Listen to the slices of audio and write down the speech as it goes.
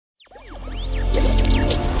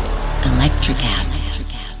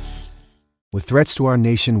Electrocast. With threats to our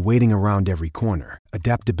nation waiting around every corner,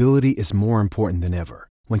 adaptability is more important than ever.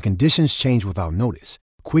 When conditions change without notice,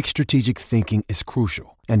 quick strategic thinking is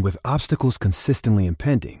crucial. And with obstacles consistently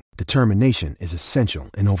impending, determination is essential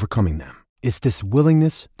in overcoming them. It's this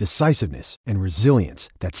willingness, decisiveness, and resilience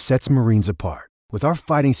that sets Marines apart. With our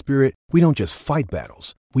fighting spirit, we don't just fight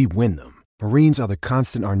battles, we win them. Marines are the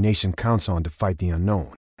constant our nation counts on to fight the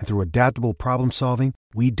unknown. And through adaptable problem solving,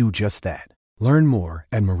 we do just that. Learn more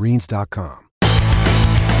at marines.com.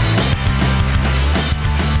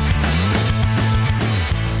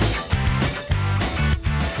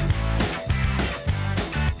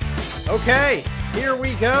 Okay, here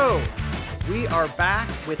we go. We are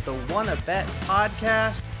back with the Wanna Bet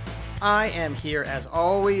podcast. I am here as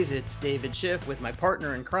always. It's David Schiff with my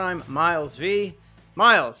partner in crime, Miles V.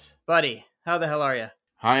 Miles, buddy, how the hell are you?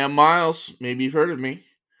 Hi, I'm Miles. Maybe you've heard of me.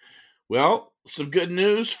 Well, some good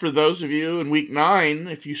news for those of you in week 9.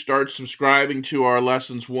 If you start subscribing to our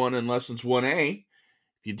Lessons 1 and Lessons 1A,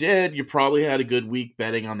 if you did, you probably had a good week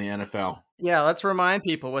betting on the NFL. Yeah, let's remind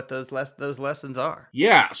people what those lessons are.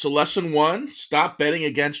 Yeah, so Lesson 1, stop betting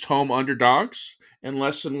against home underdogs. And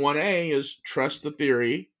Lesson 1A is trust the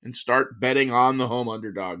theory and start betting on the home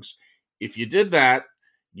underdogs. If you did that,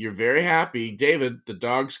 you're very happy. David, the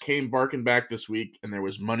dogs came barking back this week, and there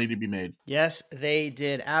was money to be made. Yes, they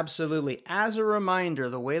did. Absolutely. As a reminder,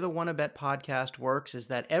 the way the Wanna Bet podcast works is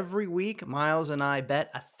that every week, Miles and I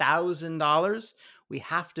bet $1,000. We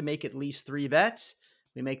have to make at least 3 bets.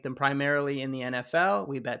 We make them primarily in the NFL.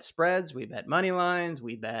 We bet spreads, we bet money lines,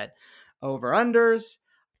 we bet over-unders,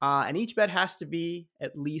 and each bet has to be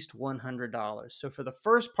at least $100. So for the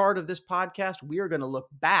first part of this podcast, we are going to look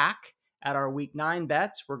back at our week 9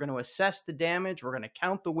 bets. We're going to assess the damage. We're going to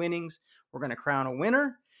count the winnings. We're going to crown a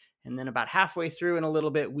winner. And then about halfway through in a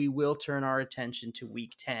little bit, we will turn our attention to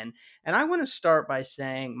week 10. And I want to start by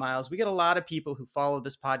saying, Miles, we get a lot of people who follow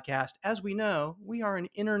this podcast. As we know, we are an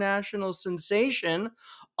international sensation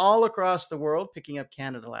all across the world, picking up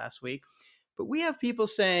Canada last week. But we have people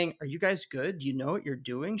saying, are you guys good? Do you know what you're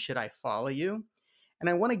doing? Should I follow you? And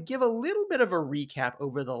I want to give a little bit of a recap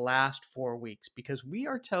over the last 4 weeks because we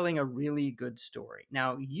are telling a really good story.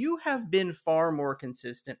 Now, you have been far more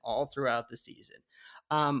consistent all throughout the season.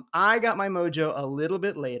 I got my mojo a little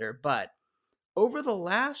bit later, but over the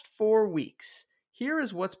last 4 weeks, here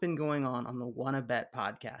is what's been going on the Wanna Bet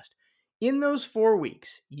podcast. In those 4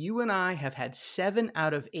 weeks, you and I have had 7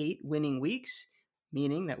 out of 8 winning weeks,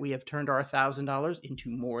 meaning that we have turned our $1,000 into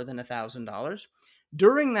more than $1,000.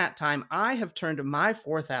 During that time, I have turned my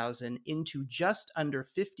 $4,000 into just under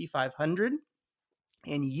 $5,500,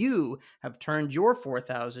 and you have turned your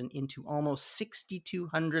 $4,000 into almost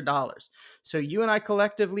 $6,200. So you and I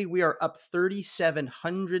collectively, we are up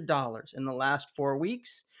 $3,700 in the last 4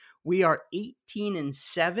 weeks. We are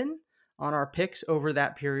 18-7 on our picks over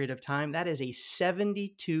that period of time. That is a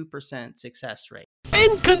 72% success rate.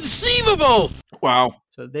 Inconceivable! Wow.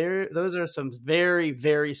 So those are some very,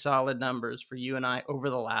 very solid numbers for you and I over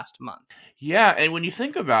the last month. Yeah, and when you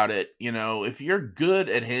think about it, if you're good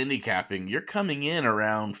at handicapping, you're coming in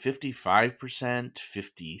around 55%,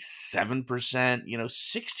 57%,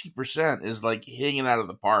 60% is like hitting it out of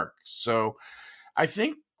the park. So I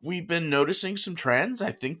think we've been noticing some trends.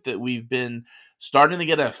 I think that we've been starting to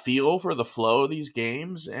get a feel for the flow of these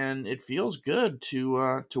games, and it feels good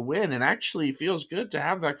to win, and actually feels good to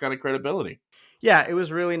have that kind of credibility. Yeah, it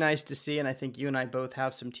was really nice to see, and I think you and I both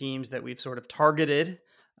have some teams that we've sort of targeted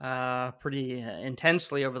pretty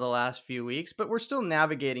intensely over the last few weeks, but we're still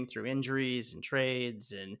navigating through injuries and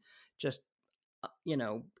trades and just,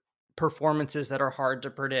 performances that are hard to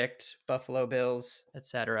predict, Buffalo Bills,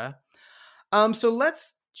 etc. So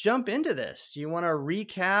let's jump into this. Do you want to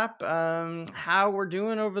recap how we're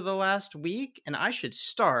doing over the last week? And I should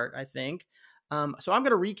start, I think. So I'm going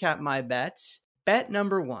to recap my bets. Bet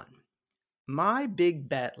number 1. My big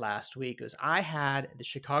bet last week was I had the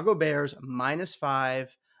Chicago Bears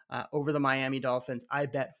 -5 over the Miami Dolphins. I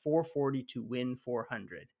bet 440 to win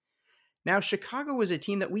 400. Now, Chicago was a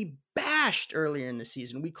team that we bashed earlier in the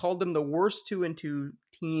season. We called them the worst 2-2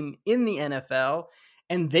 team in the NFL,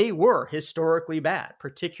 and they were historically bad,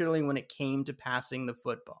 particularly when it came to passing the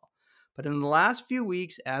football. But in the last few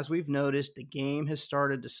weeks, as we've noticed, the game has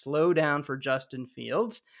started to slow down for Justin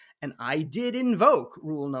Fields. And I did invoke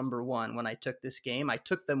rule number 1 when I took this game. I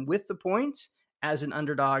took them with the points as an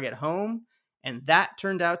underdog at home, and that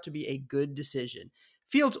turned out to be a good decision.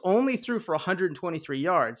 Fields only threw for 123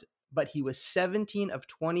 yards, but he was 17 of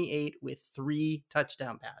 28 with 3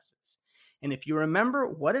 touchdown passes. And if you remember,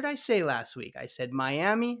 what did I say last week? I said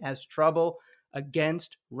Miami has trouble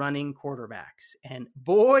against running quarterbacks. And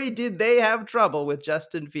boy, did they have trouble with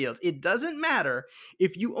Justin Fields. It doesn't matter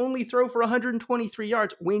if you only throw for 123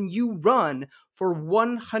 yards when you run for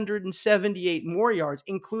 178 more yards,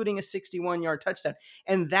 including a 61-yard touchdown.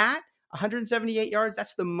 And that 178 yards,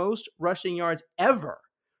 that's the most rushing yards ever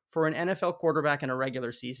for an NFL quarterback in a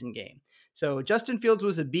regular season game. So Justin Fields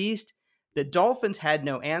was a beast. The Dolphins had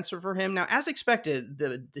no answer for him. Now, as expected,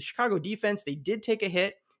 the Chicago defense, they did take a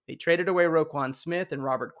hit. They traded away Roquan Smith and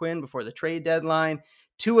Robert Quinn before the trade deadline.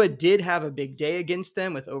 Tua did have a big day against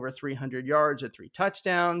them with over 300 yards and 3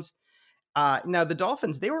 touchdowns. Now, the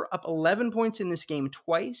Dolphins, they were up 11 points in this game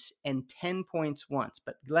twice and 10 points once.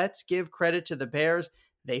 But let's give credit to the Bears.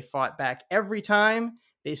 They fought back every time.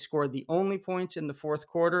 They scored the only points in the fourth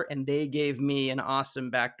quarter, and they gave me an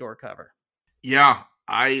awesome backdoor cover. Yeah,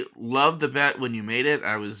 I loved the bet when you made it.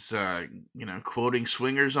 I was, quoting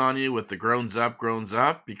swingers on you with the groans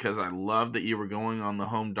up, because I loved that you were going on the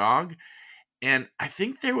home dog. And I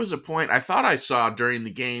think there was a point I thought I saw during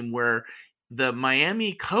the game where the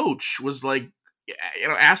Miami coach was like,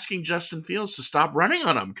 asking Justin Fields to stop running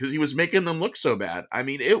on him because he was making them look so bad. I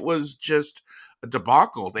mean, it was just a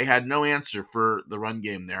debacle. They had no answer for the run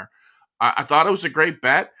game there. I thought it was a great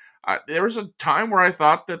bet. There was a time where I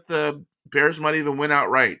thought that the Bears might even win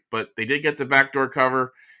outright, but they did get the backdoor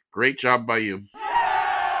cover. Great job by you.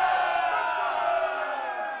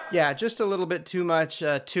 Yeah, just a little bit too much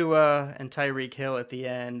Tua and Tyreek Hill at the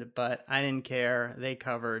end, but I didn't care. They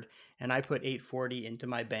covered, and I put $840 into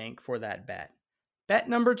my bank for that bet. Bet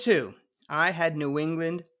number 2, I had New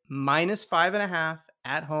England minus 5.5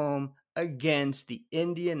 at home against the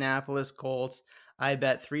Indianapolis Colts. I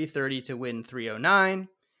bet $330 to win $309.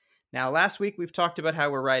 Now, last week, we've talked about how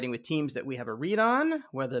we're riding with teams that we have a read on,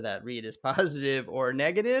 whether that read is positive or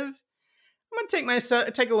negative. I'm going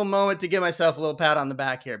to take a little moment to give myself a little pat on the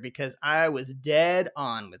back here because I was dead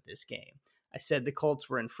on with this game. I said the Colts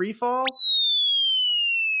were in free fall.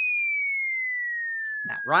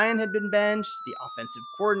 Matt Ryan had been benched. The offensive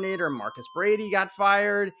coordinator, Marcus Brady, got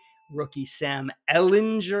fired. Rookie Sam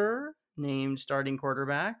Ehlinger named starting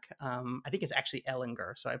quarterback. I think it's actually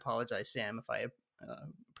Ehlinger, so I apologize, Sam, if I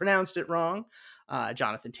pronounced it wrong.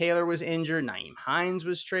 Jonathan Taylor was injured. Nyheim Hines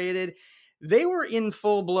was traded. They were in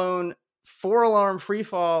full-blown 4-alarm free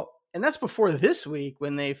fall, and that's before this week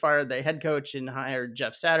when they fired the head coach and hired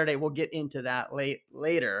Jeff Saturday. We'll get into that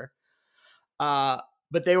later. But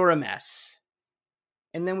they were a mess.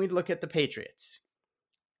 And then we'd look at the Patriots.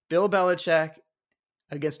 Bill Belichick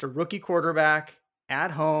against a rookie quarterback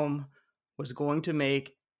at home was going to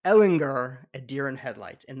make Ehlinger a deer in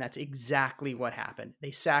headlights, and that's exactly what happened.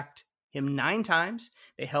 They sacked him 9 times.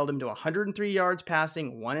 They held him to 103 yards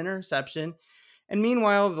passing, 1 interception. And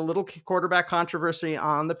meanwhile, the little quarterback controversy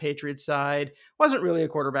on the Patriots side wasn't really a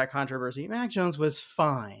quarterback controversy. Mac Jones was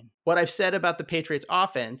fine. What I've said about the Patriots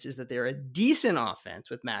offense is that they're a decent offense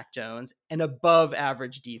with Mac Jones and above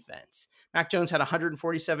average defense. Mac Jones had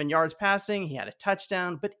 147 yards passing. He had a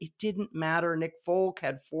touchdown, but it didn't matter. Nick Folk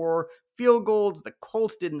had 4 field goals. The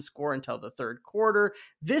Colts didn't score until the third quarter.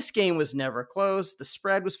 This game was never close. The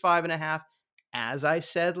spread was 5.5. As I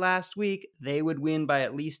said last week, they would win by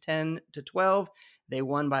at least 10 to 12. They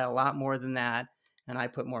won by a lot more than that, and I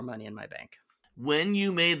put more money in my bank. When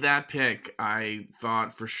you made that pick, I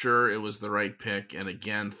thought for sure it was the right pick, and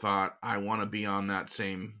again thought I want to be on that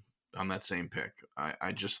same pick.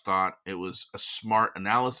 I just thought it was a smart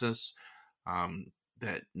analysis,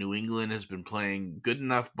 that New England has been playing good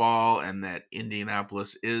enough ball, and that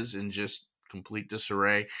Indianapolis is in just complete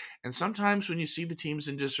disarray. And sometimes when you see the teams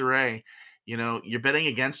in disarray, you're betting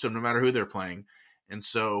against them no matter who they're playing. And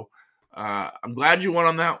so I'm glad you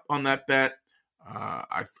won on that bet.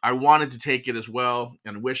 I wanted to take it as well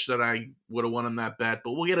and wish that I would have won on that bet,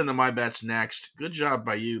 but we'll get into my bets next. Good job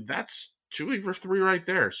by you. That's 2 for 3 right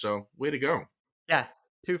there. So way to go. Yeah,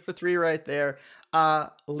 2 for 3 right there. A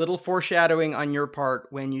little foreshadowing on your part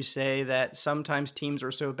when you say that sometimes teams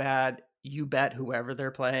are so bad, you bet whoever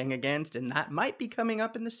they're playing against, and that might be coming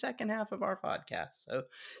up in the second half of our podcast. So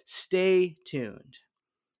stay tuned.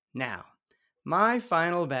 Now, my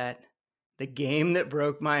final bet, the game that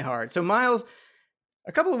broke my heart. So Miles,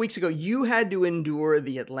 a couple of weeks ago, you had to endure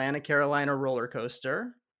the Atlanta-Carolina roller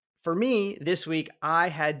coaster. For me, this week, I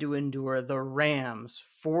had to endure the Rams'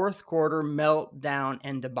 fourth quarter meltdown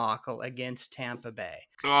and debacle against Tampa Bay.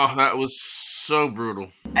 Oh, that was so brutal.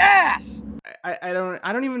 Ass! I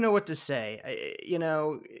don't even know what to say.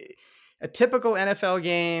 A typical NFL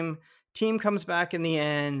game, team comes back in the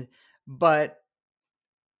end, but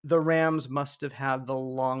the Rams must have had the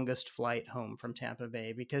longest flight home from Tampa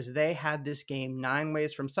Bay because they had this game 9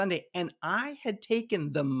 ways from Sunday, and I had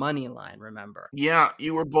taken the money line, remember? Yeah,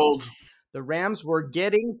 you were bold. The Rams were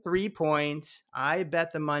getting 3 points. I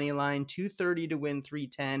bet the money line 230 to win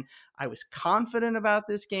 310. I was confident about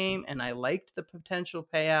this game, and I liked the potential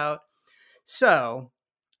payout. So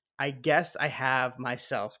I guess I have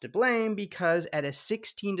myself to blame because at a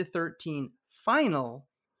 16-13 final,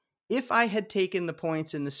 if I had taken the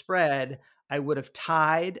points in the spread, I would have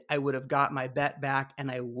tied, I would have got my bet back, and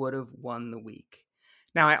I would have won the week.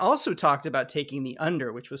 Now, I also talked about taking the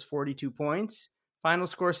under, which was 42 points. Final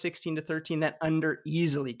score 16-13. That under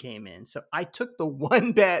easily came in. So I took the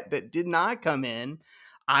one bet that did not come in.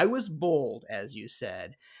 I was bold, as you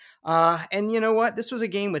said. And you know what? This was a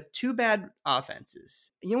game with 2 bad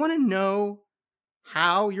offenses. You want to know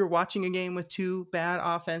how you're watching a game with 2 bad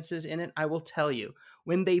offenses in it? I will tell you.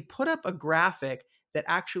 When they put up a graphic that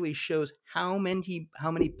actually shows how many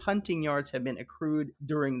punting yards have been accrued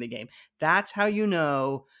during the game, that's how you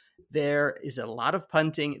know there is a lot of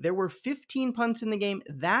punting. There were 15 punts in the game.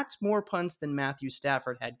 That's more punts than Matthew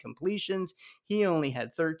Stafford had completions. He only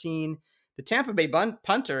had 13. The Tampa Bay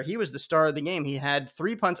punter, he was the star of the game. He had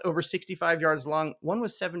 3 punts over 65 yards long. One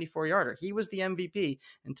was 74-yarder. He was the MVP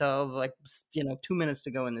until 2 minutes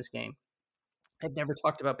to go in this game. I've never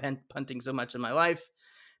talked about punting so much in my life.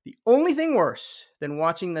 The only thing worse than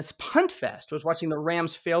watching this punt fest was watching the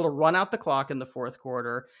Rams fail to run out the clock in the fourth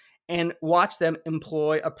quarter and watch them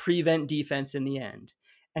employ a prevent defense in the end.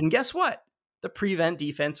 And guess what? The prevent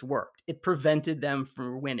defense worked. It prevented them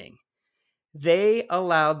from winning. They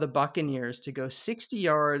allowed the Buccaneers to go 60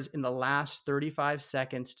 yards in the last 35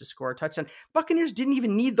 seconds to score a touchdown. Buccaneers didn't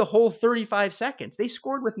even need the whole 35 seconds. They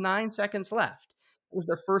scored with 9 seconds left. It was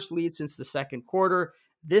their first lead since the second quarter.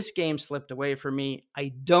 This game slipped away from me.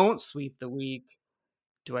 I don't sweep the week.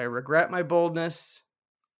 Do I regret my boldness?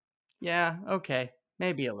 Yeah, okay.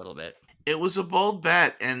 Maybe a little bit. It was a bold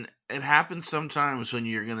bet, and it happens sometimes when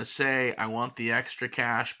you're going to say, I want the extra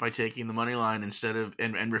cash by taking the money line instead of,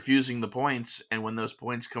 and refusing the points, and when those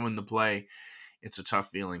points come into play, it's a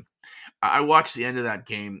tough feeling. I watched the end of that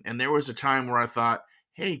game, and there was a time where I thought,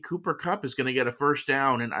 hey, Cooper Kupp is going to get a first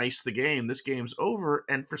down and ice the game. This game's over.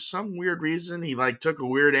 And for some weird reason, he took a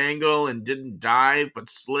weird angle and didn't dive, but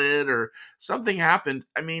slid, or something happened.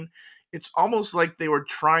 I mean, it's almost like they were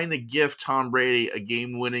trying to gift Tom Brady a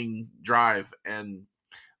game-winning drive, and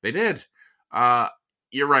they did.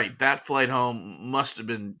 You're right. That flight home must have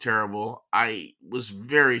been terrible. I was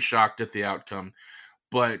very shocked at the outcome,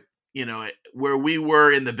 but where we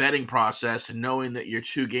were in the betting process and knowing that your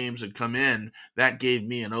 2 games had come in, that gave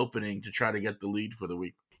me an opening to try to get the lead for the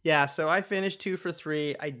week. Yeah, so I finished 2 for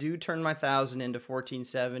 3. I do turn my 1,000 into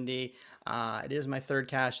 1,470. It is my 3rd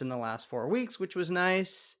cash in the last 4 weeks, which was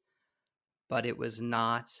nice, but it was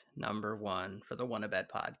not number 1 for the Wanna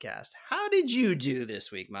Bet podcast. How did you do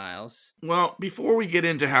this week, Miles? Well, before we get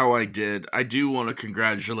into how I did, I do want to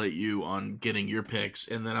congratulate you on getting your picks,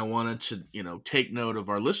 and then I wanted to, take note of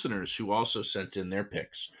our listeners who also sent in their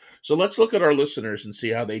picks. So let's look at our listeners and see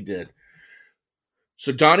how they did.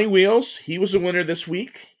 So Donnie Wheels, he was a winner this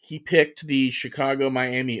week. He picked the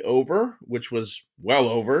Chicago-Miami over, which was well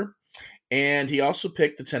over, and he also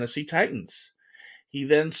picked the Tennessee Titans. He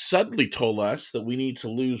then suddenly told us that we need to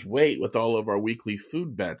lose weight with all of our weekly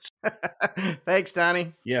food bets. Thanks,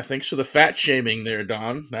 Donnie. Yeah, thanks for the fat shaming there,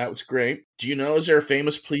 Don. That was great. Do you know, is there a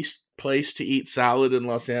famous place to eat salad in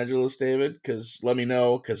Los Angeles, David? Because let me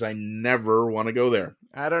know, because I never want to go there.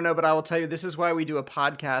 I don't know, but I will tell you, this is why we do a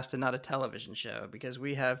podcast and not a television show, because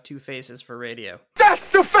we have 2 faces for radio. That's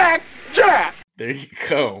the fact, Jack! There you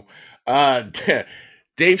go.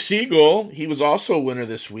 Dave Siegel, he was also a winner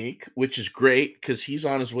this week, which is great because he's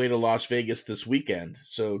on his way to Las Vegas this weekend.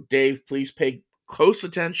 So, Dave, please pay close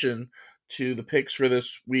attention to the picks for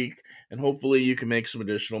this week, and hopefully you can make some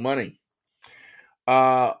additional money.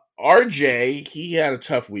 RJ, he had a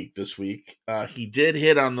tough week this week. He did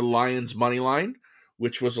hit on the Lions money line,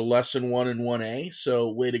 which was a less than 1 in 1A,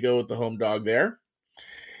 so way to go with the home dog there.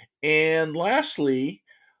 And lastly,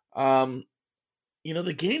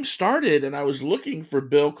 the game started, and I was looking for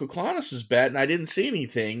Bill Kuklanus' bet, and I didn't see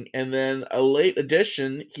anything. And then a late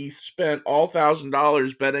addition, he spent all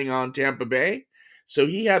 $1,000 betting on Tampa Bay. So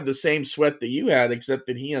he had the same sweat that you had, except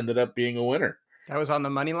that he ended up being a winner. That was on the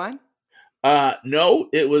money line? No,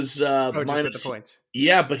 it was just with the points.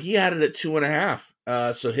 Yeah, but he had it at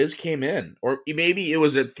 2.5. So his came in. Or maybe it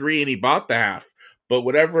was at 3 and he bought the half. But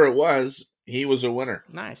whatever it was, he was a winner.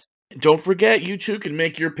 Nice. Don't forget, you too can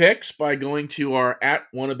make your picks by going to our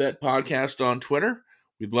 @WannaBet podcast on Twitter.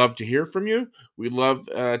 We'd love to hear from you. We'd love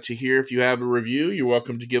to hear if you have a review. You're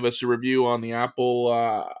welcome to give us a review on the Apple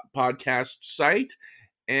podcast site.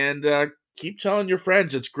 And keep telling your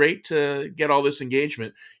friends. It's great to get all this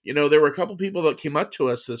engagement. There were a couple people that came up to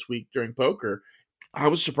us this week during poker. I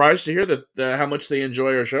was surprised to hear that how much they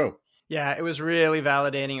enjoy our show. Yeah, it was really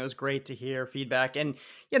validating. It was great to hear feedback. And,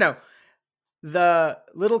 the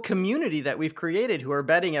little community that we've created who are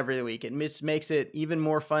betting every week, it makes it even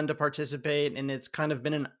more fun to participate. And it's kind of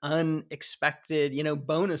been an unexpected,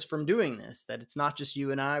 bonus from doing this, that it's not just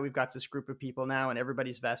you and I. We've got this group of people now and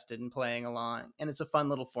everybody's vested in playing along. And it's a fun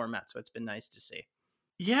little format. So it's been nice to see.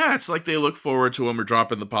 Yeah, it's like they look forward to when we're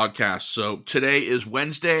dropping the podcast. So today is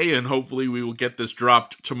Wednesday, and hopefully we will get this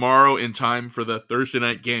dropped tomorrow in time for the Thursday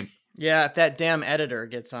night game. Yeah, if that damn editor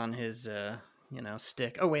gets on his,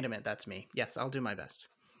 stick. Oh, wait a minute. That's me. Yes, I'll do my best.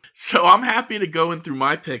 So I'm happy to go in through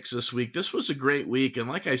my picks this week. This was a great week. And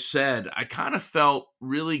like I said, I kind of felt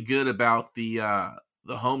really good about the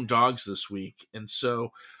home dogs this week. And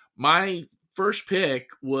so my first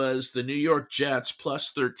pick was the New York Jets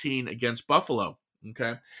plus 13 against Buffalo.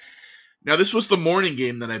 Okay. Now, this was the morning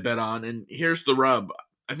game that I bet on. And here's the rub.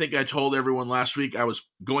 I think I told everyone last week I was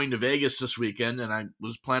going to Vegas this weekend, and I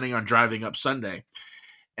was planning on driving up Sunday.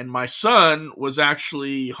 And my son was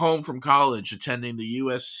actually home from college attending the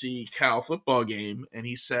USC Cal football game. And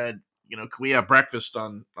he said, can we have breakfast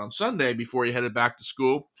on Sunday before he headed back to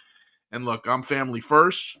school? And look, I'm family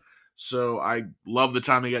first. So I love the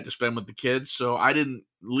time I got to spend with the kids. So I didn't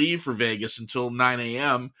leave for Vegas until 9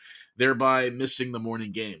 a.m., thereby missing the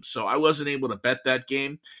morning game. So I wasn't able to bet that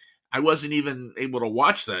game. I wasn't even able to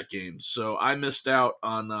watch that game. So I missed out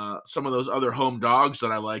on some of those other home dogs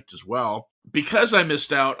that I liked as well. Because I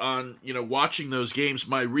missed out on, watching those games,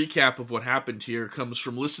 my recap of what happened here comes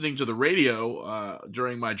from listening to the radio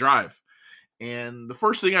during my drive. And the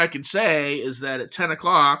first thing I can say is that at 10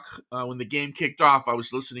 o'clock, when the game kicked off, I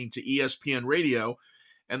was listening to ESPN radio,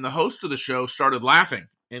 and the host of the show started laughing.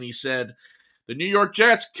 And he said, the New York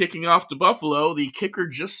Jets kicking off to Buffalo, the kicker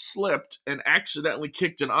just slipped and accidentally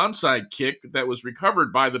kicked an onside kick that was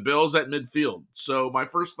recovered by the Bills at midfield. So my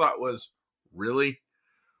first thought was, really?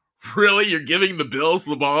 Really? You're giving the Bills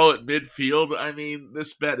the ball at midfield? I mean,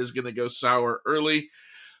 this bet is going to go sour early.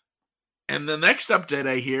 And the next update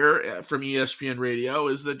I hear from ESPN radio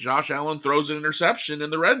is that Josh Allen throws an interception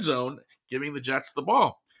in the red zone, giving the Jets the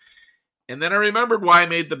ball. And then I remembered why I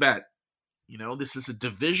made the bet. This is a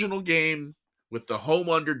divisional game with the home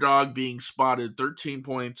underdog being spotted 13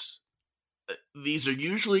 points. These are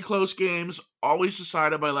usually close games, always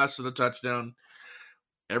decided by less than a touchdown.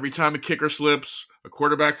 Every time a kicker slips, a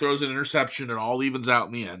quarterback throws an interception, it all evens out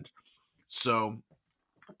in the end. So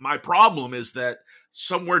my problem is that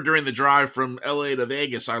somewhere during the drive from LA to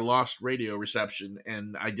Vegas, I lost radio reception,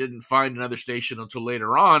 and I didn't find another station until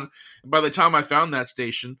later on. And by the time I found that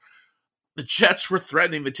station, the Jets were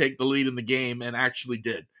threatening to take the lead in the game and actually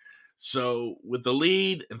did. So with the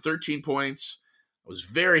lead and 13 points, I was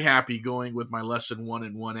very happy going with my lesson 1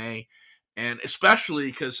 and 1A. And especially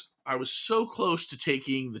because I was so close to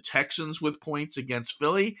taking the Texans with points against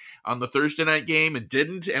Philly on the Thursday night game and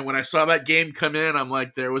didn't. And when I saw that game come in, I'm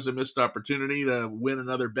like, there was a missed opportunity to win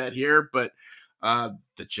another bet here. But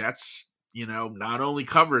the Jets, not only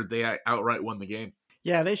covered, they outright won the game.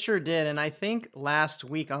 Yeah, they sure did. And I think last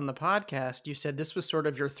week on the podcast, you said this was sort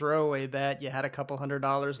of your throwaway bet. You had a couple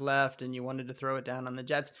 $100 left and you wanted to throw it down on the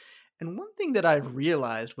Jets. And one thing that I've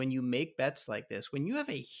realized when you make bets like this, when you have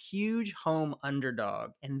a huge home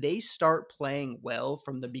underdog and they start playing well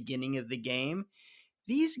from the beginning of the game,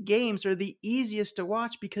 these games are the easiest to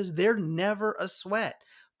watch because they're never a sweat.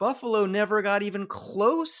 Buffalo never got even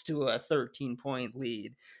close to a 13-point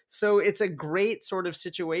lead. So it's a great sort of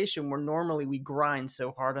situation where normally we grind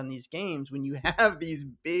so hard on these games. When you have these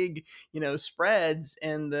big, spreads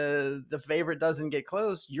and the favorite doesn't get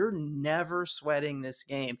close, you're never sweating this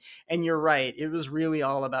game. And you're right. It was really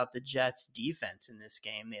all about the Jets defense in this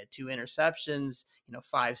game. They had 2 interceptions,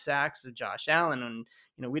 5 sacks of Josh Allen. And,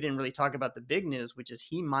 we didn't really talk about the big news, which is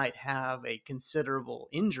he might have a considerable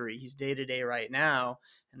injury. He's day-to-day right now.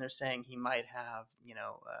 And they're saying he might have,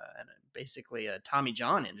 basically a Tommy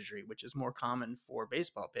John injury, which is more common for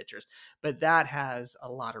baseball pitchers. But that has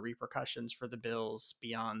a lot of repercussions for the Bills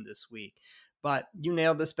beyond this week. But you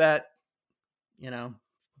nailed this bet,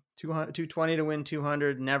 220 to win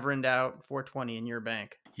 200, never in doubt, 420 in your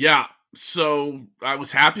bank. Yeah, so I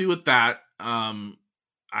was happy with that.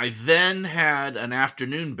 I then had an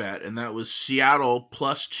afternoon bet, and that was Seattle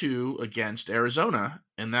 +2 against Arizona,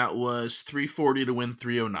 and that was 340 to win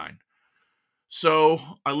 309. So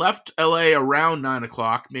I left LA around 9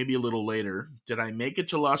 o'clock, maybe a little later. Did I make it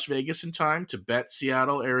to Las Vegas in time to bet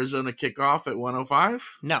Seattle, Arizona kickoff at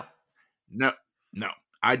 105? No. No,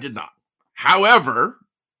 I did not. However,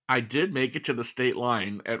 I did make it to the state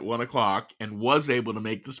line at 1 o'clock and was able to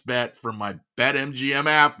make this bet from my BetMGM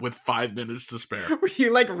app with 5 minutes to spare. Were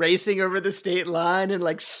you like racing over the state line and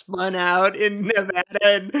like spun out in Nevada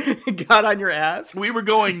and got on your app? We were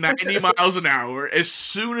going 90 miles an hour. As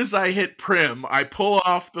soon as I hit Prim, I pull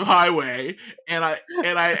off the highway and I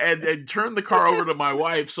turn the car over to my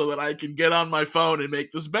wife so that I can get on my phone and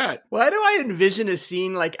make this bet. Why do I envision a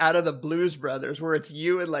scene like out of the Blues Brothers where it's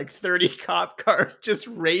you and like 30 cop cars just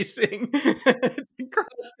racing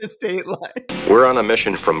across the state line? We're on a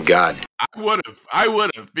mission from God. I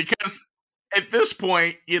would have, because at this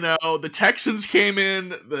point, the Texans came in,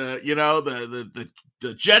 the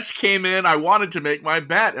Jets came in. I wanted to make my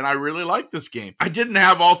bet, and I really liked this game. I didn't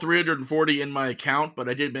have all 340 in my account, but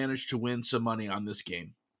I did manage to win some money on this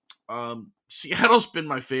game. Seattle's been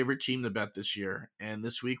my favorite team to bet this year, and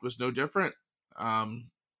this week was no different.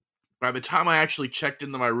 By the time I actually checked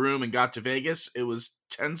into my room and got to Vegas, it was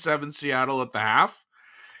 10-7 Seattle at the half.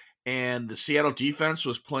 And the Seattle defense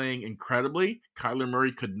was playing incredibly. Kyler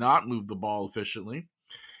Murray could not move the ball efficiently.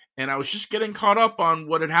 And I was just getting caught up on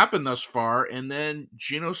what had happened thus far. And then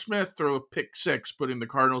Geno Smith threw a pick six, putting the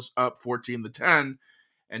Cardinals up 14-10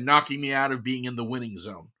 and knocking me out of being in the winning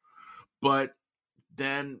zone. But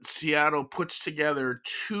then Seattle puts together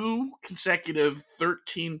 2 consecutive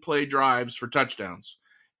 13-play drives for touchdowns.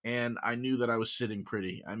 And I knew that I was sitting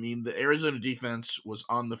pretty. I mean, the Arizona defense was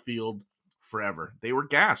on the field forever. They were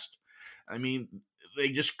gassed. I mean, they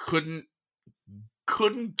just couldn't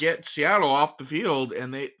get Seattle off the field,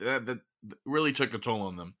 and that really took a toll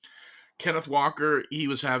on them. Kenneth Walker, he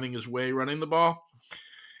was having his way running the ball,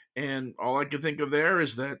 and all I could think of there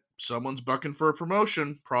is that someone's bucking for a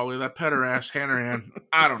promotion, probably that pederast Hanahan.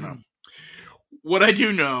 I don't know. What I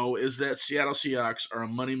do know is that Seattle Seahawks are a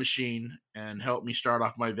money machine and helped me start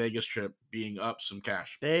off my Vegas trip being up some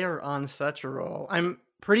cash. They are on such a roll. I'm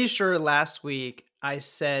pretty sure last week I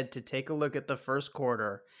said to take a look at the first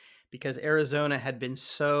quarter because Arizona had been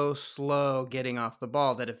so slow getting off the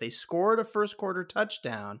ball that if they scored a first quarter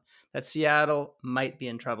touchdown, that Seattle might be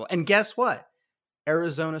in trouble. And guess what?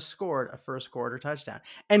 Arizona scored a first quarter touchdown.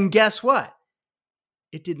 And guess what?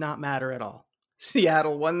 It did not matter at all.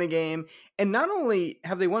 Seattle won the game. And not only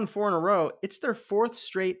have they won 4 in a row, it's their 4th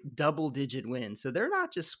straight double-digit win. So they're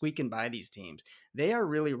not just squeaking by these teams. They are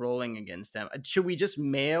really rolling against them. Should we just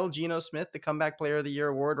mail Geno Smith the Comeback Player of the Year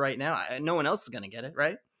award right now? No one else is going to get it,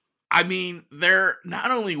 right? I mean, they're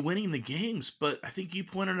not only winning the games, but I think you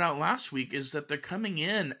pointed out last week is that they're coming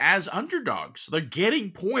in as underdogs. They're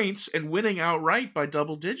getting points and winning outright by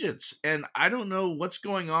double digits. And I don't know what's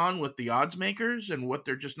going on with the odds makers and what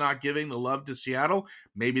they're just not giving the love to Seattle.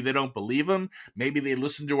 Maybe they don't believe them. Maybe they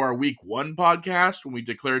listened to our week 1 podcast when we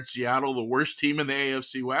declared Seattle the worst team in the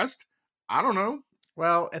AFC West. I don't know.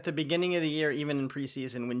 Well, at the beginning of the year, even in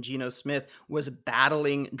preseason, when Geno Smith was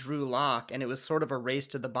battling Drew Lock, and it was sort of a race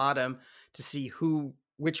to the bottom to see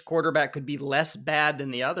which quarterback could be less bad than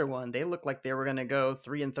the other one, they looked like they were going to go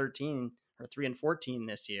 3-13 or 3-14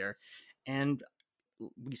 this year. And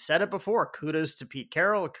we said it before, kudos to Pete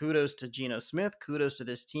Carroll, kudos to Geno Smith, kudos to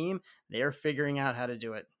this team. They're figuring out how to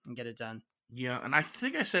do it and get it done. Yeah, and I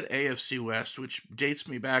think I said AFC West, which dates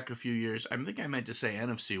me back a few years. I think I meant to say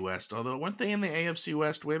NFC West, although weren't they in the AFC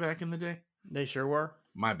West way back in the day? They sure were.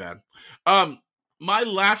 My bad. My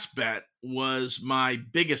last bet was my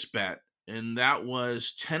biggest bet, and that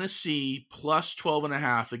was Tennessee plus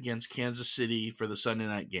 12.5 against Kansas City for the Sunday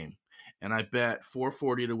night game. And I bet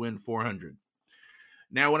 $440 to win $400.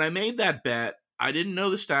 Now, when I made that bet, I didn't know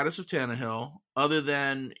the status of Tannehill other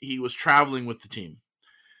than he was traveling with the team.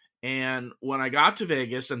 And when I got to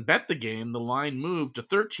Vegas and bet the game, the line moved to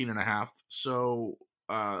 13.5. So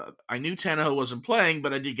I knew Tannehill wasn't playing,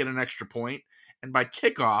 but I did get an extra point. And by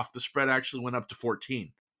kickoff, the spread actually went up to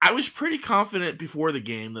 14. I was pretty confident before the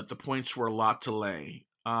game that the points were a lot to lay.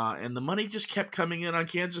 And the money just kept coming in on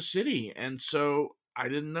Kansas City. And so I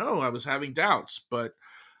didn't know. I was having doubts. But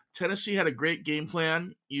Tennessee had a great game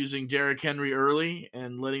plan using Derrick Henry early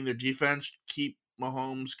and letting their defense keep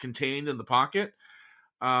Mahomes contained in the pocket.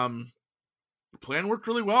 The plan worked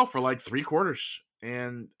really well for like 3 quarters,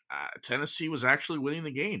 and Tennessee was actually winning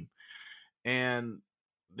the game. And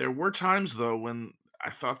there were times, though, when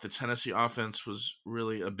I thought the Tennessee offense was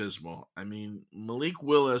really abysmal. I mean, Malik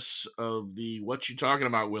Willis of the What You Talking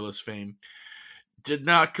About Willis fame did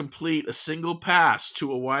not complete a single pass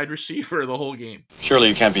to a wide receiver the whole game. Surely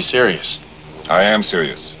you can't be serious. I am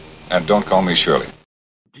serious. And don't call me Shirley.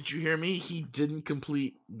 Did you hear me? He didn't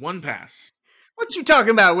complete one pass. What you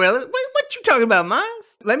talking about, Willis? What you talking about,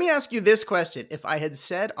 Miles? Let me ask you this question. If I had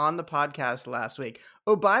said on the podcast last week,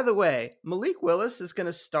 oh, by the way, Malik Willis is going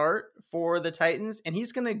to start for the Titans and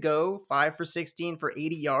he's going to go 5 for 16 for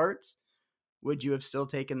 80 yards, would you have still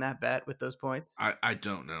taken that bet with those points? I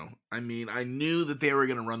don't know. I mean, I knew that they were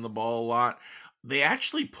going to run the ball a lot. They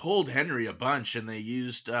actually pulled Henry a bunch, and they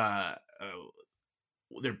used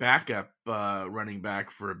their backup running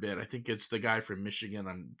back for a bit. I think it's the guy from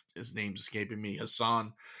Michigan. His name's escaping me.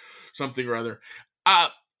 Hassan something or other.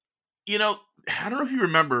 You know, I don't know if you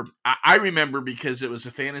remember. I remember because it was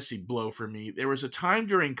a fantasy blow for me. There was a time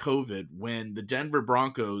during COVID when the Denver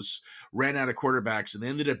Broncos ran out of quarterbacks and they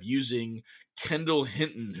ended up using Kendall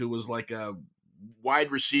Hinton, who was like a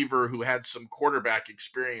wide receiver who had some quarterback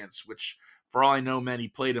experience, which for all I know, man, he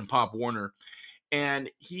played in Pop Warner.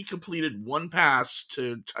 And he completed one pass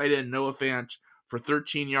to tight end Noah Fant for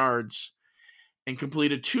 13 yards and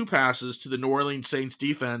completed two passes to the New Orleans Saints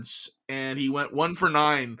defense. And he went 1 for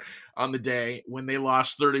 9 on the day when they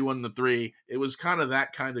lost 31-3. It was kind of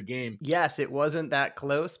that kind of game. Yes, it wasn't that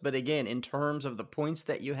close. But again, in terms of the points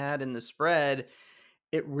that you had in the spread,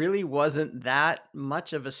 it really wasn't that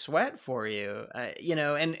much of a sweat for you,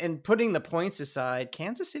 and putting the points aside,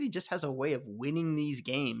 Kansas City just has a way of winning these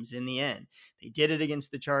games in the end. They did it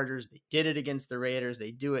against the Chargers. They did it against the Raiders.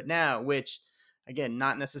 They do it now, which, again,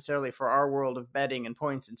 not necessarily for our world of betting and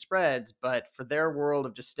points and spreads, but for their world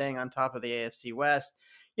of just staying on top of the AFC West.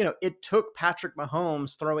 It took Patrick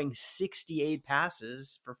Mahomes throwing 68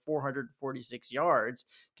 passes for 446 yards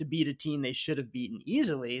to beat a team they should have beaten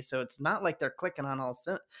easily. So it's not like they're clicking on all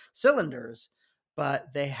cylinders,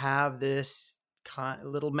 but they have this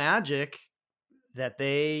little magic that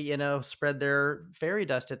they, spread their fairy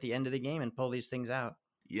dust at the end of the game and pull these things out.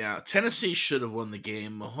 Yeah, Tennessee should have won the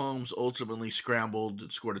game. Mahomes ultimately scrambled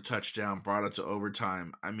and scored a touchdown, brought it to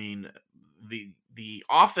overtime. I mean, the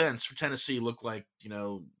offense for Tennessee looked like,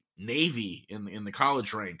 Navy in the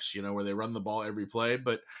college ranks, where they run the ball every play.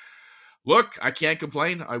 But look, I can't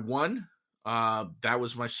complain. I won. That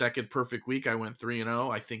was my second perfect week. I went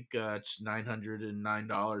 3-0. I think it's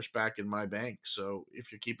 $909 back in my bank. So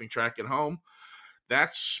if you're keeping track at home,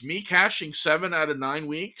 that's me cashing 7 out of 9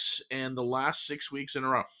 weeks and the last 6 weeks in a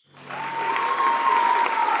row.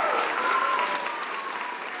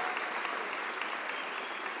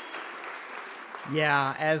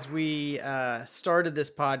 Yeah, as we started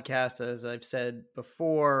this podcast, as I've said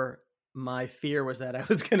before, my fear was that I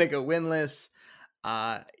was going to go winless.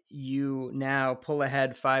 You now pull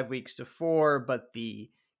ahead 5 weeks to 4, but the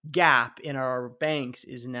gap in our banks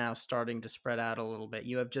is now starting to spread out a little bit.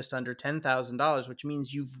 You have just under $10,000, which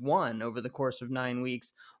means you've won over the course of 9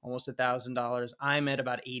 weeks, almost $1,000. I'm at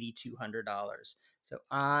about $8,200. So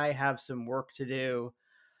I have some work to do.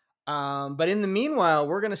 But in the meanwhile,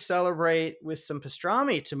 we're going to celebrate with some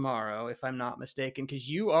pastrami tomorrow, if I'm not mistaken, because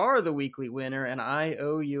you are the weekly winner and I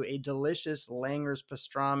owe you a delicious Langer's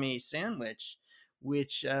pastrami sandwich,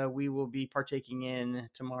 which we will be partaking in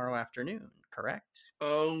tomorrow afternoon, correct?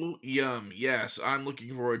 Oh, yum. Yes, I'm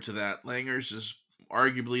looking forward to that. Langer's is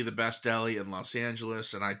arguably the best deli in Los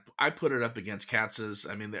Angeles, and I put it up against Katz's.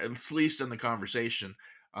 I mean, at least in the conversation.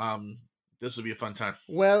 This will be a fun time.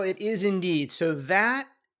 Well, it is indeed. So that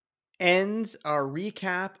ends our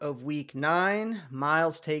recap of week 9.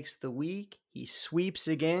 Miles takes the week. He sweeps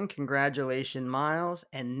again. Congratulations, Miles.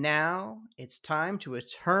 And now it's time to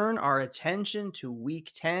turn our attention to week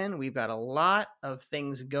 10. We've got a lot of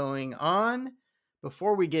things going on.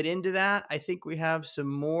 Before we get into that, I think we have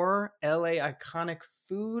some more LA iconic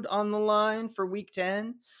food on the line for week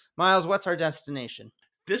 10. Miles, what's our destination?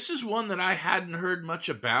 This is one that I hadn't heard much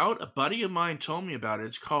about. A buddy of mine told me about it.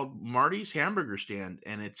 It's called Marty's Hamburger Stand,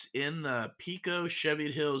 and it's in the Pico,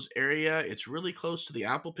 Cheviot Hills area. It's really close to the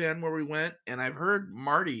Apple Pan where we went, and I've heard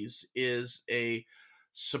Marty's is a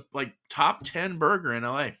top 10 burger in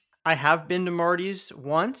LA. I have been to Marty's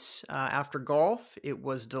once after golf. It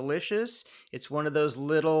was delicious. It's one of those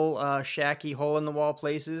little shacky hole-in-the-wall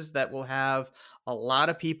places that will have a lot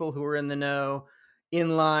of people who are in the know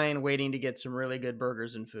in line waiting to get some really good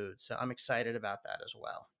burgers and food. So I'm excited about that as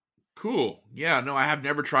well. Cool. Yeah, no, I have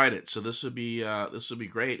never tried it. So this would be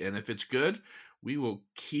great. And if it's good, we will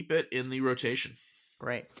keep it in the rotation.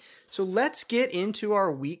 Great. So let's get into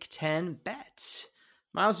our week 10 bets.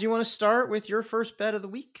 Miles, do you want to start with your first bet of the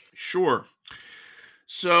week? Sure.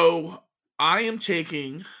 So I am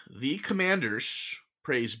taking the Commanders,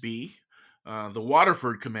 praise be, the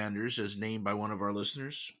Waterford Commanders, as named by one of our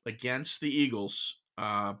listeners, against the Eagles.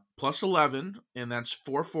 Plus 11, and that's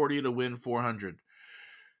 440 to win 400.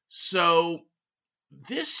 So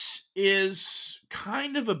This is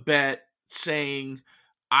kind of a bet saying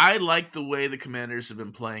I like the way the Commanders have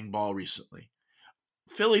been playing ball recently.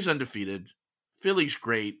 Philly's undefeated. Philly's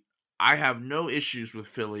great. I have no issues with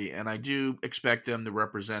Philly, and I do expect them to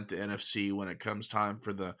represent the NFC when it comes time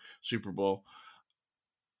for the Super Bowl.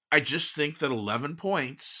 I just think that 11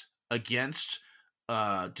 points against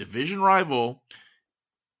a division rival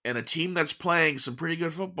and a team that's playing some pretty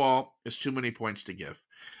good football is too many points to give.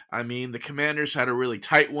 I mean, the Commanders had a really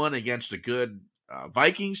tight one against a good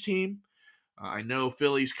Vikings team. I know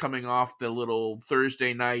Philly's coming off the little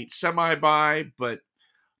Thursday night semi-bye, but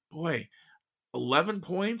boy, 11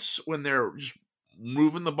 points when they're just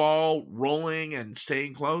moving the ball, rolling, and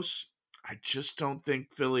staying close. I just don't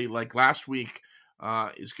think Philly, like last week,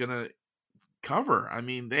 is going to cover. I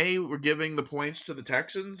mean, they were giving the points to the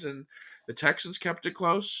Texans, and the Texans kept it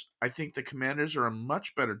close. I think the Commanders are a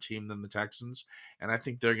much better team than the Texans, and I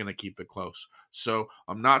think they're going to keep it close. So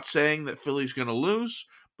I'm not saying that Philly's going to lose,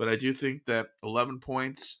 but I do think that 11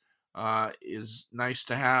 points is nice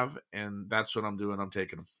to have, and that's what I'm doing. I'm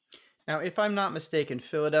taking them. Now, if I'm not mistaken,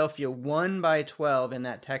 Philadelphia won by 12 in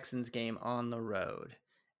that Texans game on the road.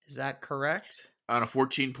 Is that correct? On a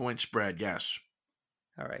 14-point spread, yes.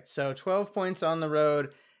 All right, so 12 points on the road.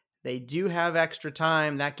 They do have extra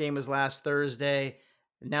time. That game was last Thursday.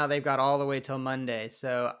 Now they've got all the way till Monday.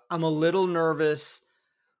 So I'm a little nervous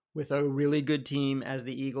with a really good team as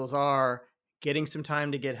the Eagles are, getting some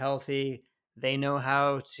time to get healthy. They know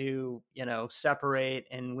how to, separate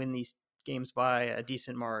and win these games by a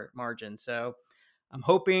decent margin. So I'm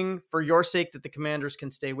hoping for your sake that the Commanders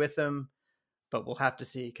can stay with them, but we'll have to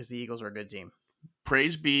see because the Eagles are a good team.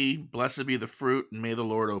 Praise be, blessed be the fruit, and may the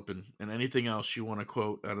Lord open. And anything else you want to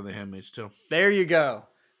quote out of The Handmaid's Tale. There you go.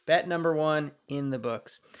 Bet number 1 in the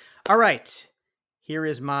books. All right. Here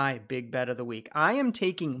is my big bet of the week. I am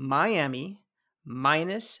taking Miami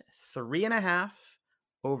minus 3.5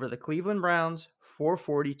 over the Cleveland Browns,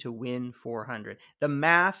 440 to win 400. The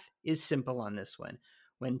math is simple on this one.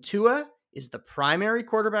 When Tua is the primary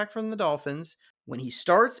quarterback from the Dolphins, when he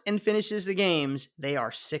starts and finishes the games, they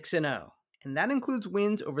are 6-0. And that includes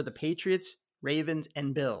wins over the Patriots, Ravens,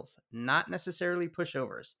 and Bills, not necessarily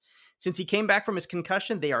pushovers. Since he came back from his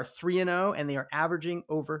concussion, they are 3-0, and they are averaging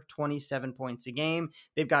over 27 points a game.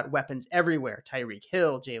 They've got weapons everywhere. Tyreek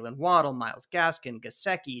Hill, Jalen Waddle, Myles Gaskin,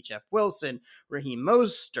 Gesicki, Jeff Wilson, Raheem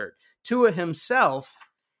Mostert, Tua himself,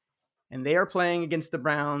 and they are playing against the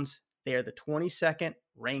Browns. They are the 22nd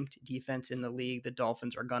ranked defense in the league. The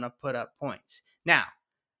Dolphins are going to put up points. Now,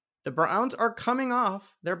 the Browns are coming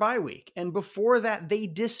off their bye week, and before that, they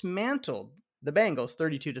dismantled the Bengals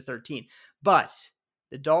 32-13. But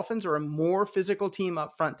the Dolphins are a more physical team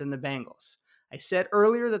up front than the Bengals. I said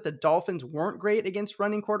earlier that the Dolphins weren't great against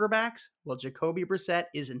running quarterbacks. Well, Jacoby Brissett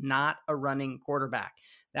is not a running quarterback.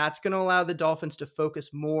 That's going to allow the Dolphins to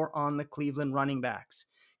focus more on the Cleveland running backs.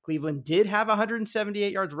 Cleveland did have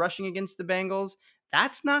 178 yards rushing against the Bengals.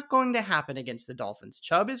 That's not going to happen against the Dolphins.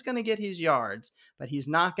 Chubb is going to get his yards, but he's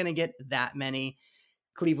not going to get that many.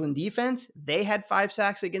 Cleveland defense, they had 5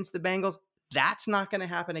 sacks against the Bengals. That's not going to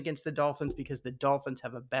happen against the Dolphins because the Dolphins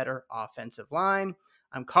have a better offensive line.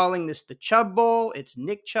 I'm calling this the Chubb Bowl. It's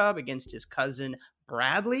Nick Chubb against his cousin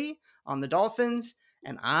Bradley on the Dolphins,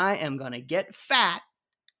 and I am going to get fat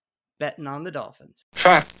betting on the Dolphins.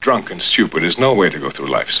 Fat, drunk, and stupid is no way to go through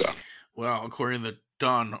life, son. Well, according to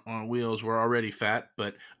Don on Wheels, we're already fat,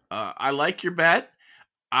 but I like your bet.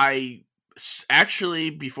 I actually,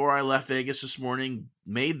 before I left Vegas this morning,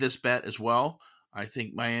 made this bet as well. I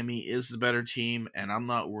think Miami is the better team, and I'm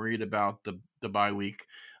not worried about the bye week.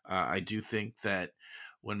 I do think that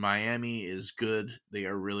when Miami is good, they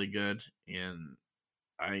are really good, and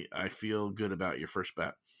I feel good about your first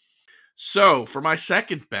bet. So, for my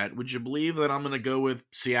second bet, would you believe that I'm going to go with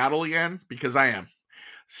Seattle again? Because I am.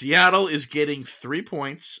 Seattle is getting 3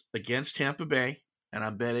 points against Tampa Bay, and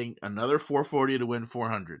I'm betting another 440 to win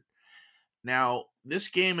 400. Now, this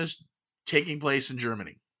game is taking place in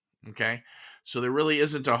Germany, okay? So there really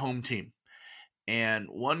isn't a home team. And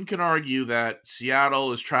one can argue that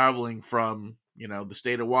Seattle is traveling from, the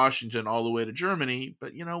state of Washington all the way to Germany,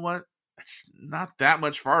 but you know what? It's not that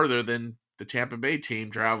much farther than the Tampa Bay team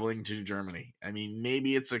traveling to Germany. I mean,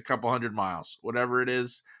 maybe it's a couple hundred miles. Whatever it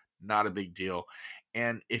is, not a big deal.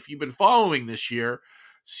 And if you've been following this year,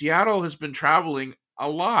 Seattle has been traveling a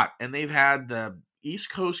lot, and they've had the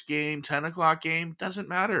East Coast game, 10 o'clock game, doesn't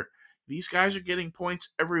matter. These guys are getting points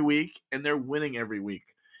every week, and they're winning every week.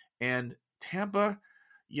 And Tampa,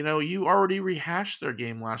 you already rehashed their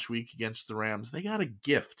game last week against the Rams. They got a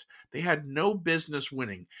gift. They had no business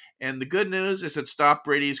winning. And the good news is it stopped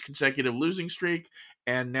Brady's consecutive losing streak,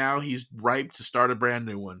 and now he's ripe to start a brand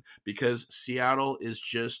new one because Seattle is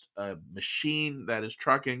just a machine that is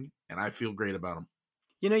trucking, and I feel great about them.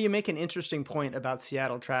 You make an interesting point about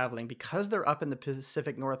Seattle traveling. Because they're up in the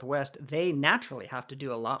Pacific Northwest, they naturally have to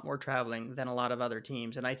do a lot more traveling than a lot of other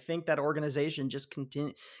teams. And I think that organization just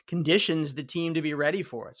conditions the team to be ready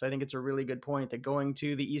for it. So I think it's a really good point that going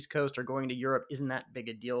to the East Coast or going to Europe isn't that big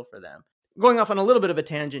a deal for them. Going off on a little bit of a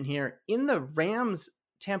tangent here, in the Rams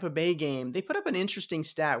Tampa Bay game, they put up an interesting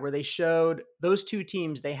stat where they showed those two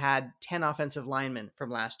teams, they had 10 offensive linemen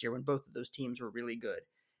from last year when both of those teams were really good.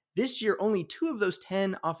 This year, only 2 of those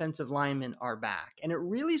 10 offensive linemen are back. And it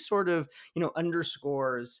really sort of,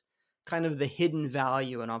 underscores kind of the hidden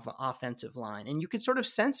value in an offensive line. And you could sort of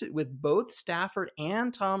sense it with both Stafford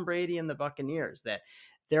and Tom Brady and the Buccaneers that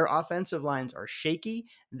their offensive lines are shaky.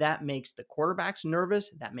 That makes the quarterbacks nervous.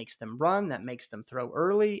 That makes them run. That makes them throw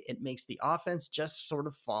early. It makes the offense just sort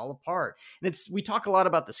of fall apart. And we talk a lot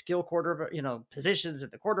about the skill positions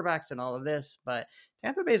at the quarterbacks and all of this, but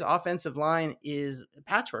Tampa Bay's offensive line is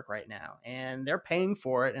patchwork right now, and they're paying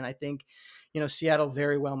for it. And I think, Seattle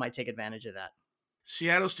very well might take advantage of that.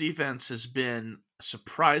 Seattle's defense has been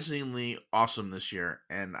surprisingly awesome this year,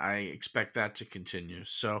 and I expect that to continue.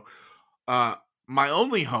 So, my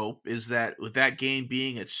only hope is that with that game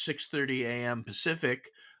being at 6:30 a.m. Pacific,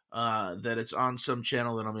 that it's on some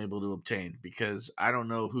channel that I'm able to obtain, because I don't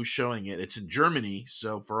know who's showing it. It's in Germany,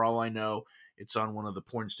 so for all I know, it's on one of the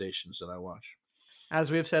porn stations that I watch. As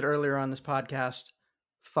we have said earlier on this podcast,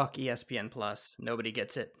 fuck ESPN Plus. Nobody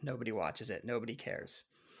gets it. Nobody watches it. Nobody cares.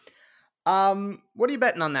 What are you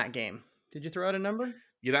betting on that game? Did you throw out a number?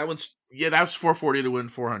 Yeah, that's 440 to win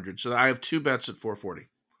 400. So I have 2 bets at 440.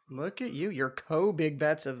 Look at you, your co-big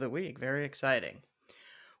bets of the week. Very exciting.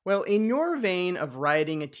 Well, in your vein of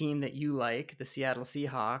riding a team that you like, the Seattle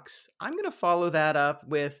Seahawks, I'm going to follow that up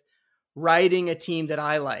with riding a team that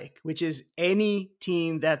I like, which is any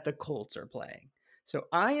team that the Colts are playing. So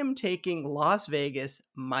I am taking Las Vegas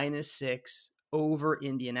 -6 over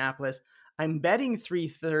Indianapolis. I'm betting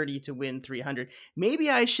 330 to win 300. Maybe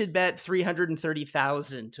I should bet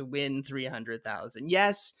 330,000 to win 300,000.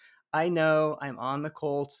 Yes, I know I'm on the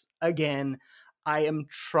Colts again. I am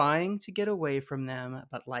trying to get away from them,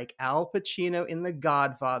 but like Al Pacino in The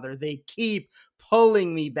Godfather, they keep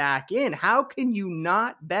pulling me back in. How can you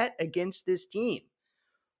not bet against this team?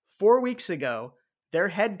 4 weeks ago, their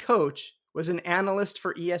head coach was an analyst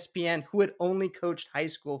for ESPN who had only coached high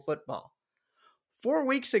school football. 4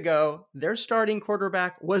 weeks ago, their starting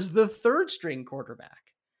quarterback was the third string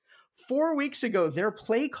quarterback. 4 weeks ago, their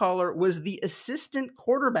play caller was the assistant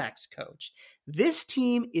quarterback's coach. This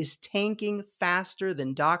team is tanking faster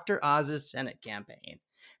than Dr. Oz's Senate campaign.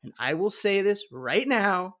 And I will say this right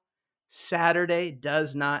now, Saturday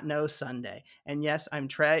does not know Sunday. And yes, I'm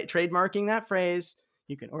trademarking that phrase.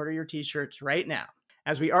 You can order your t-shirts right now.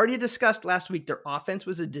 As we already discussed last week, their offense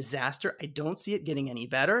was a disaster. I don't see it getting any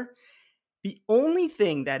better. The only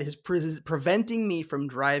thing that is preventing me from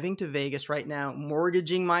driving to Vegas right now,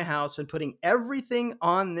 mortgaging my house and putting everything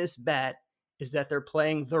on this bet, is that they're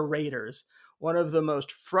playing the Raiders, one of the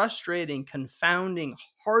most frustrating, confounding,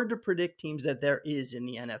 hard to predict teams that there is in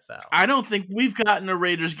the NFL. I don't think we've gotten a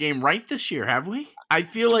Raiders game right this year, have we? I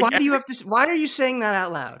feel like why are you saying that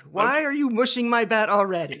out loud? Why are you mushing my bet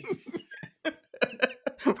already?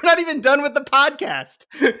 We're not even done with the podcast.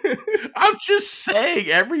 I'm just saying,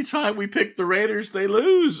 every time we pick the Raiders, they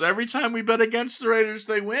lose. Every time we bet against the Raiders,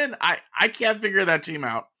 they win. I can't figure that team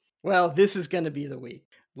out. Well, this is going to be the week.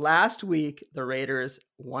 Last week, the Raiders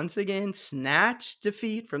once again snatched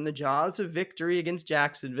defeat from the jaws of victory against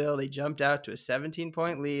Jacksonville. They jumped out to a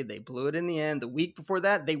 17-point lead. They blew it in the end. The week before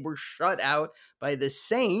that, they were shut out by the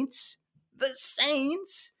Saints. The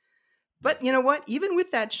Saints! But you know what? Even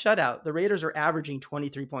with that shutout, the Raiders are averaging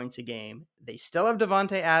 23 points a game. They still have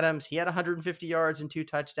Devontae Adams. He had 150 yards and 2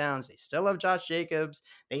 touchdowns. They still have Josh Jacobs.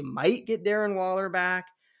 They might get Darren Waller back.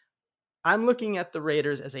 I'm looking at the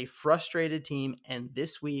Raiders as a frustrated team, and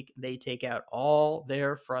this week they take out all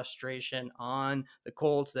their frustration on the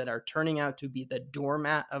Colts that are turning out to be the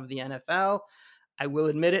doormat of the NFL. I will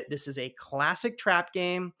admit it, this is a classic trap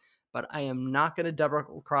game, but I am not going to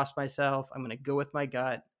double cross myself. I'm going to go with my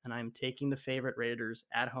gut, and I'm taking the favorite Raiders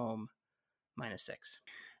at home, -6.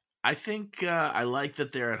 I think I like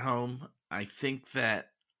that they're at home. I think that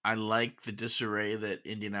I like the disarray that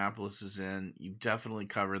Indianapolis is in. You definitely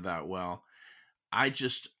covered that well.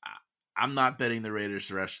 I'm not betting the Raiders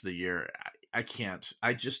the rest of the year. I can't.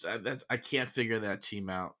 I can't figure that team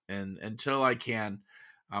out. And until I can,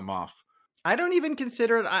 I'm off. I don't even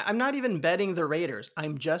consider it. I'm not even betting the Raiders.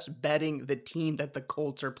 I'm just betting the team that the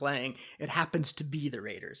Colts are playing. It happens to be the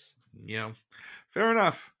Raiders. Yeah, fair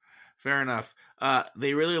enough. Fair enough.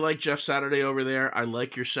 They really like Jeff Saturday over there. I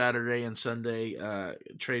like your Saturday and Sunday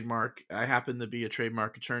trademark. I happen to be a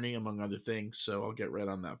trademark attorney, among other things, so I'll get right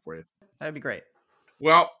on that for you. That'd be great.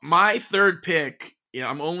 Well, my third pick,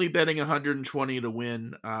 I'm only betting 120 to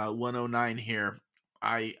win 109 here.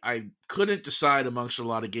 I couldn't decide amongst a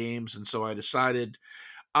lot of games, and so I decided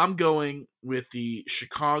I'm going with the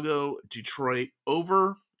Chicago-Detroit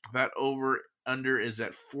over. That over-under is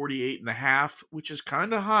at 48.5, which is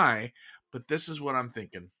kind of high, but this is what I'm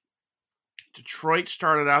thinking. Detroit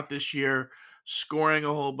started out this year scoring a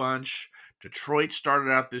whole bunch. Detroit started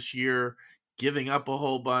out this year giving up a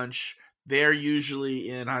whole bunch. They're usually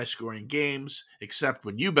in high-scoring games, except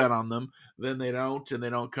when you bet on them, then they don't, and they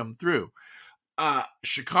don't come through.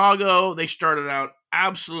 Chicago, they started out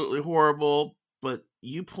absolutely horrible, but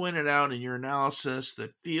you pointed out in your analysis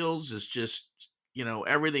that Fields is just,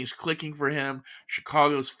 everything's clicking for him.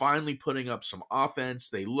 Chicago's finally putting up some offense.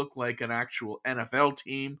 They look like an actual NFL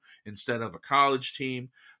team instead of a college team.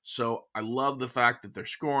 So I love the fact that they're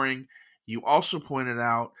scoring. You also pointed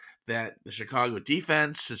out that the Chicago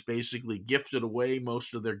defense has basically gifted away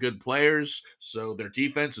most of their good players, so their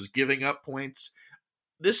defense is giving up points.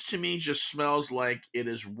 This to me just smells like it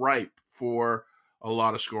is ripe for a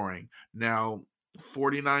lot of scoring. Now,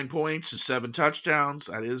 49 points and 7 touchdowns,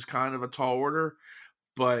 that is kind of a tall order,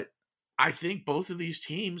 but I think both of these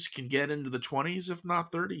teams can get into the 20s, if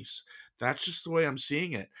not 30s. That's just the way I'm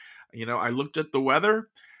seeing it. I looked at the weather.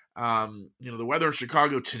 The weather in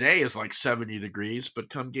Chicago today is like 70 degrees,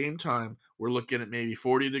 but come game time, we're looking at maybe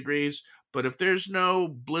 40 degrees. But if there's no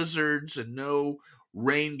blizzards and no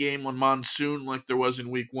rain game on monsoon like there was in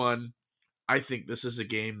week 1, I think this is a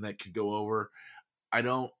game that could go over. I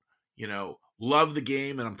don't, love the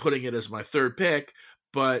game, and I'm putting it as my third pick,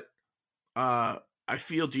 but I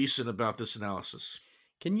feel decent about this analysis.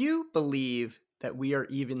 Can you believe that we are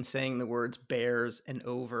even saying the words Bears and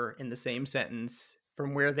over in the same sentence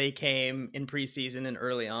from where they came in preseason and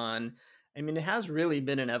early on? I mean, it has really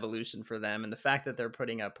been an evolution for them, and the fact that they're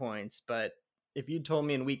putting up points, but if you told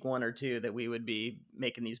me in week 1 or 2 that we would be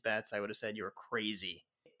making these bets, I would have said you were crazy.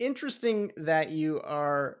 Interesting that you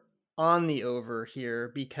are on the over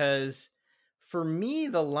here, because for me,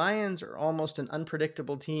 the Lions are almost an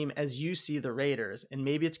unpredictable team as you see the Raiders. And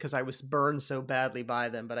maybe it's because I was burned so badly by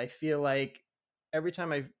them, but I feel like every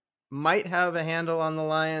time I might have a handle on the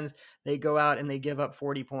Lions, they go out and they give up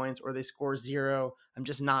 40 points or they score 0. I'm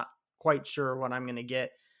just not quite sure what I'm going to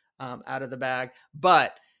get out of the bag.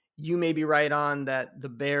 But you may be right on that the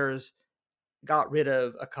Bears got rid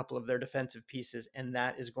of a couple of their defensive pieces, and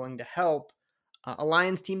that is going to help a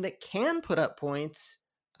Lions team that can put up points,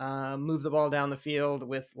 move the ball down the field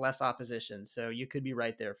with less opposition. So you could be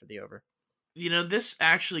right there for the over. This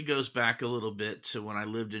actually goes back a little bit to when I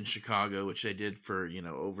lived in Chicago, which I did for,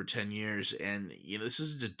 over 10 years. And, this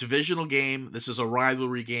is a divisional game. This is a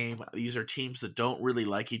rivalry game. These are teams that don't really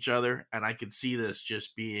like each other. And I could see this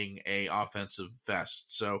just being a offensive fest.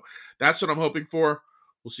 So that's what I'm hoping for.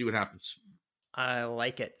 We'll see what happens. I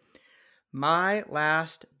like it. My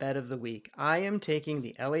last bet of the week, I am taking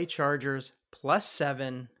the LA Chargers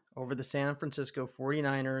 +7 over the San Francisco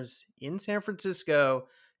 49ers in San Francisco,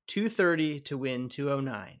 230 to win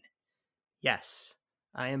 209. Yes,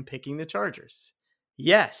 I am picking the Chargers.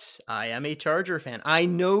 Yes, I am a Charger fan. I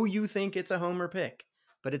know you think it's a homer pick,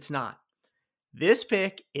 but it's not. This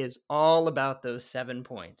pick is all about those 7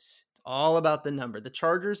 points. It's all about the number. The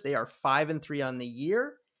Chargers, they are 5-3 on the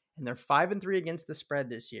year, and they're 5-3 against the spread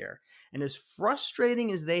this year. And as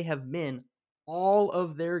frustrating as they have been, all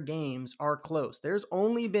of their games are close. There's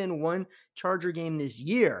only been one Charger game this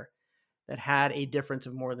year that had a difference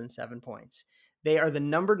of more than 7 points. They are the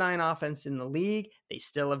number 9 offense in the league. They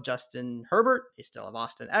still have Justin Herbert. They still have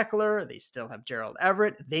Austin Eckler. They still have Gerald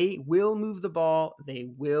Everett. They will move the ball. They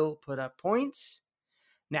will put up points.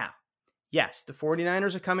 Now, yes, the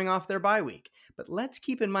 49ers are coming off their bye week, but let's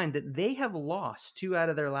keep in mind that they have lost 2 out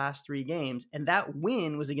of their last 3 games, and that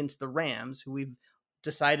win was against the Rams, who we've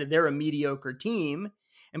decided they're a mediocre team.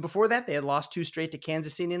 And before that, they had lost 2 straight to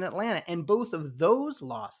Kansas City and Atlanta, and both of those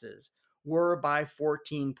losses were by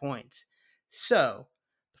 14 points. So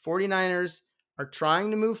the 49ers are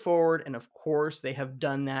trying to move forward, and of course, they have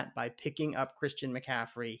done that by picking up Christian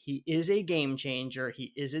McCaffrey. He is a game changer.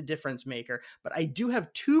 He is a difference maker. But I do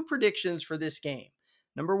have 2 predictions for this game.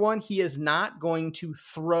 Number 1, he is not going to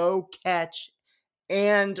throw, catch,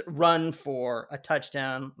 and run for a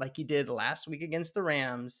touchdown like he did last week against the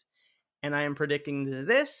Rams. And I am predicting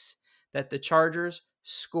that the Chargers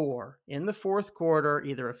score in the fourth quarter,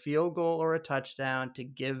 either a field goal or a touchdown, to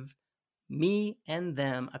give me and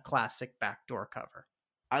them a classic backdoor cover.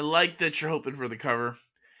 I like that you're hoping for the cover.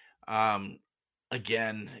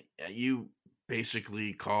 Again, you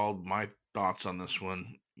basically called my thoughts on this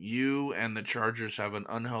one. You and the Chargers have an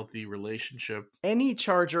unhealthy relationship. Any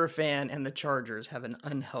Charger fan and the Chargers have an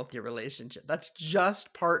unhealthy relationship. That's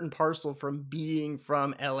just part and parcel from being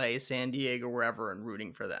from LA, San Diego, wherever, and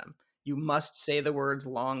rooting for them. You must say the words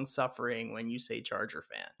long suffering when you say Charger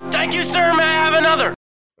fan. Thank you, sir. May I have another?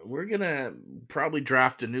 We're going to probably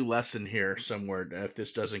draft a new lesson here somewhere if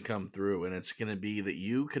this doesn't come through, and it's going to be that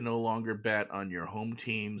you can no longer bet on your home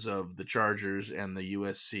teams of the Chargers and the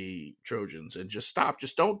USC Trojans, and just stop.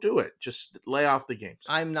 Just don't do it. Just lay off the games.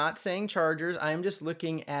 I'm not saying Chargers. I'm just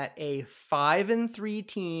looking at a 5-3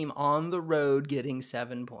 team on the road getting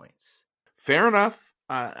 7 points. Fair enough.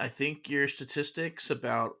 I think your statistics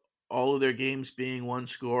about all of their games being one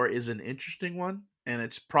score is an interesting one. And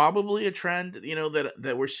it's probably a trend,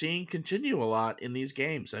 that we're seeing continue a lot in these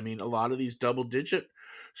games. I mean, a lot of these double-digit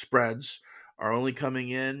spreads are only coming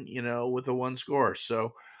in, with a one score.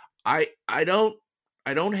 So I don't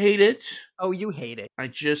hate it. Oh, you hate it. I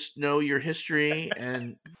just know your history,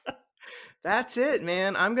 and that's it,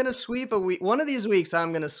 man. I'm gonna sweep a week. One of these weeks,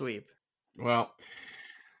 I'm gonna sweep. Well,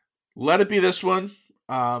 let it be this one.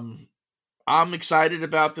 I'm excited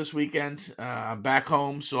about this weekend. I'm back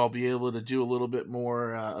home, so I'll be able to do a little bit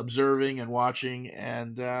more observing and watching.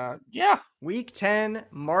 And yeah. Week 10,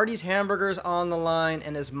 Marty's Hamburgers on the line.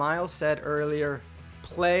 And as Miles said earlier,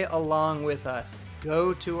 play along with us.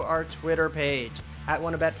 Go to our Twitter page,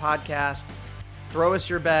 @WannaBetPodcast. Throw us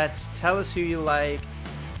your bets. Tell us who you like.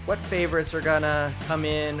 What favorites are going to come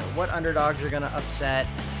in. What underdogs are going to upset.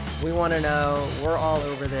 We want to know. We're all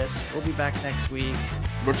over this. We'll be back next week.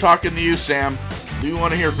 We're talking to you, Sam. We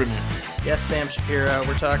want to hear from you. Yes, Sam Shapiro,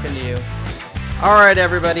 we're talking to you. All right,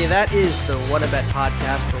 everybody, that is the Wanna Bet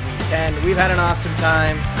podcast for week 10. We've had an awesome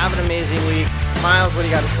time. Have an amazing week. Miles, what do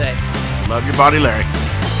you got to say? Love your body, Larry.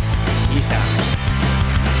 Peace out.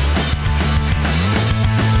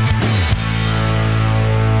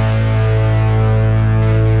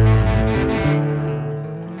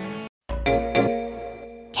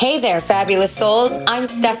 Hey there, fabulous souls. I'm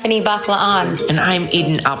Stephanie Baklaan. And I'm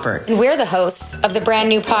Eden Alpert. And we're the hosts of the brand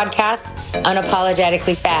new podcast,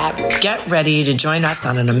 Unapologetically Fab. Get ready to join us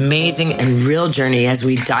on an amazing and real journey as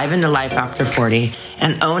we dive into life after 40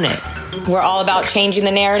 and own it. We're all about changing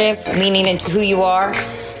the narrative, leaning into who you are,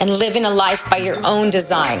 and living a life by your own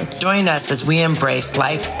design. Join us as we embrace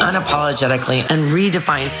life unapologetically and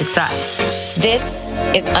redefine success. This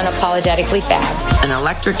is Unapologetically Fab, an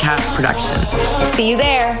Electric Cast production. See you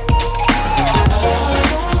there.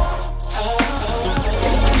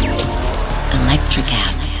 Electric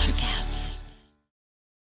Cast.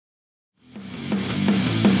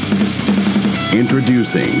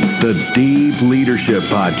 Introducing the Deep Leadership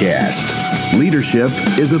Podcast. Leadership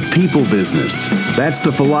is a people business. That's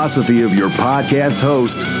the philosophy of your podcast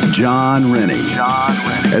host, John Rennie.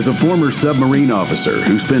 As a former submarine officer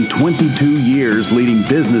who spent 22 years leading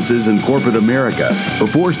businesses in corporate America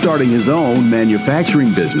before starting his own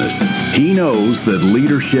manufacturing business, he knows that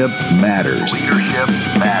leadership matters.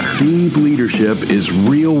 Deep Leadership is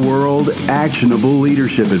real-world, actionable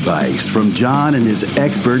leadership advice from John and his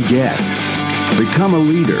expert guests. Become a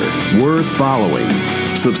leader worth following.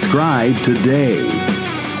 Subscribe today.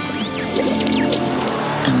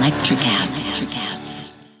 Electricast.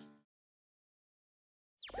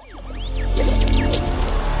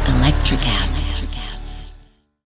 Electricast.